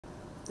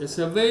The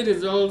survey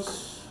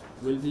results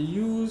will be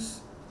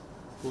used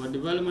for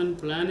development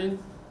planning,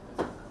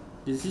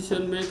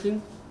 decision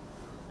making,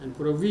 and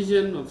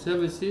provision of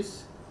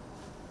services,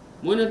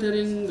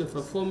 monitoring the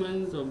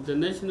performance of the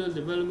National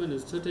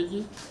Development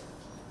Strategy,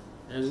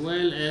 as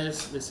well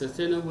as the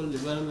Sustainable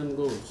Development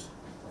Goals,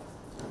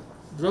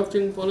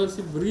 drafting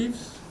policy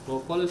briefs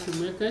for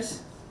policymakers,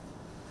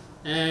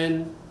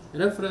 and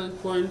reference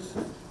points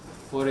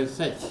for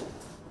research.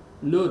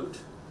 Note,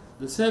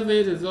 the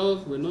survey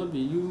results will not be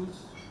used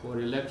for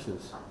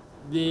elections.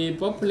 The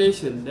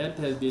population that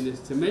has been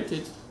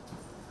estimated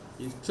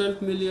is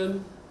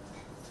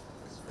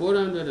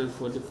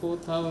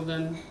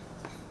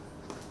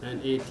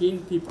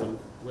 12,444,018 people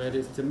were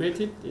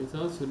estimated in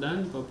South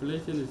Sudan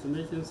Population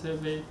Estimation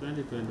Survey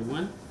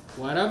 2021.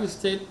 Warab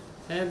State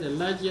has the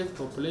largest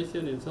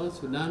population in South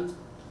Sudan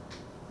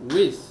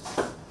with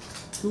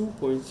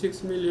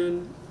 2.6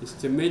 million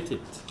estimated.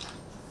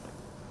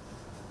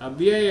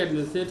 Abyei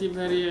administrative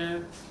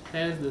area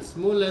has the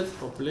smallest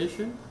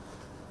population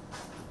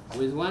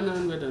with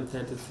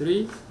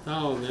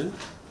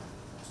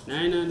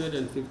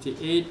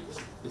 133,958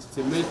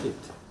 estimated.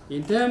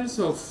 In terms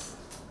of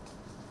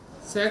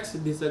sex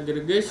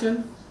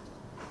disaggregation,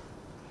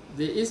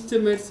 the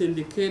estimates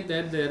indicate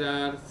that there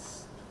are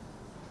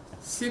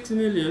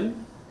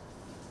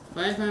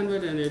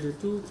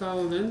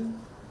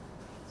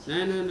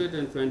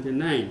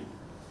 6,582,929.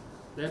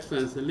 That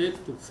translates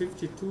to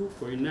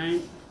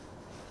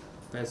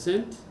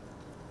 52.9%.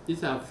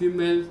 These are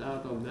females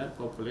out of that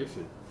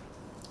population.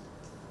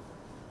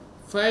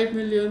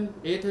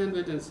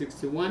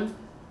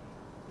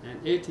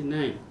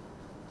 5,861,089.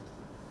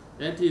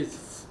 That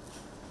is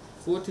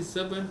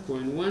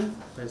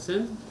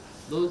 47.1%.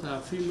 Those are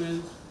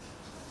females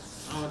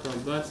out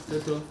of that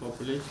total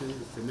population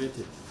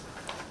estimated.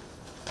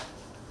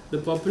 The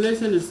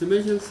population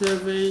estimation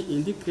survey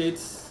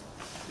indicates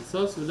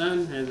South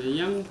Sudan has a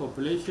young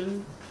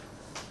population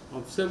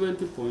of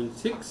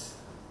 70.6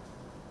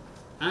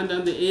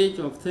 under the age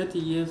of 30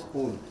 years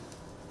old.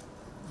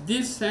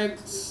 This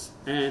sex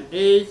and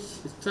age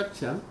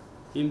structure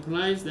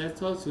implies that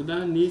South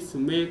Sudan needs to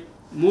make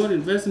more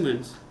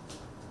investments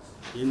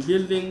in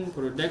building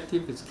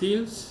productive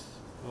skills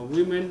of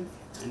women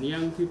and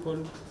young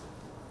people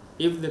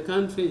if the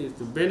country is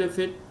to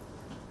benefit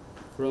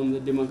from the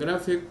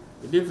demographic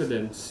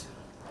dividends.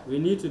 We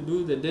need to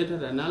do the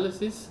data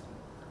analysis.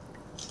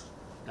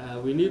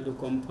 We need to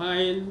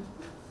compile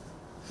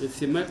the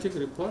thematic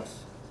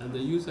reports and the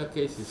user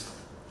cases.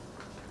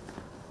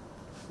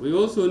 We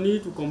also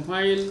need to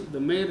compile the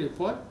main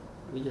report,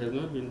 which has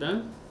not been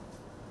done,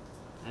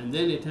 and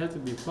then it has to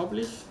be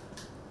published,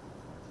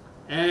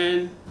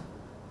 and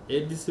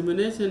a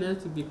dissemination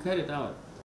has to be carried out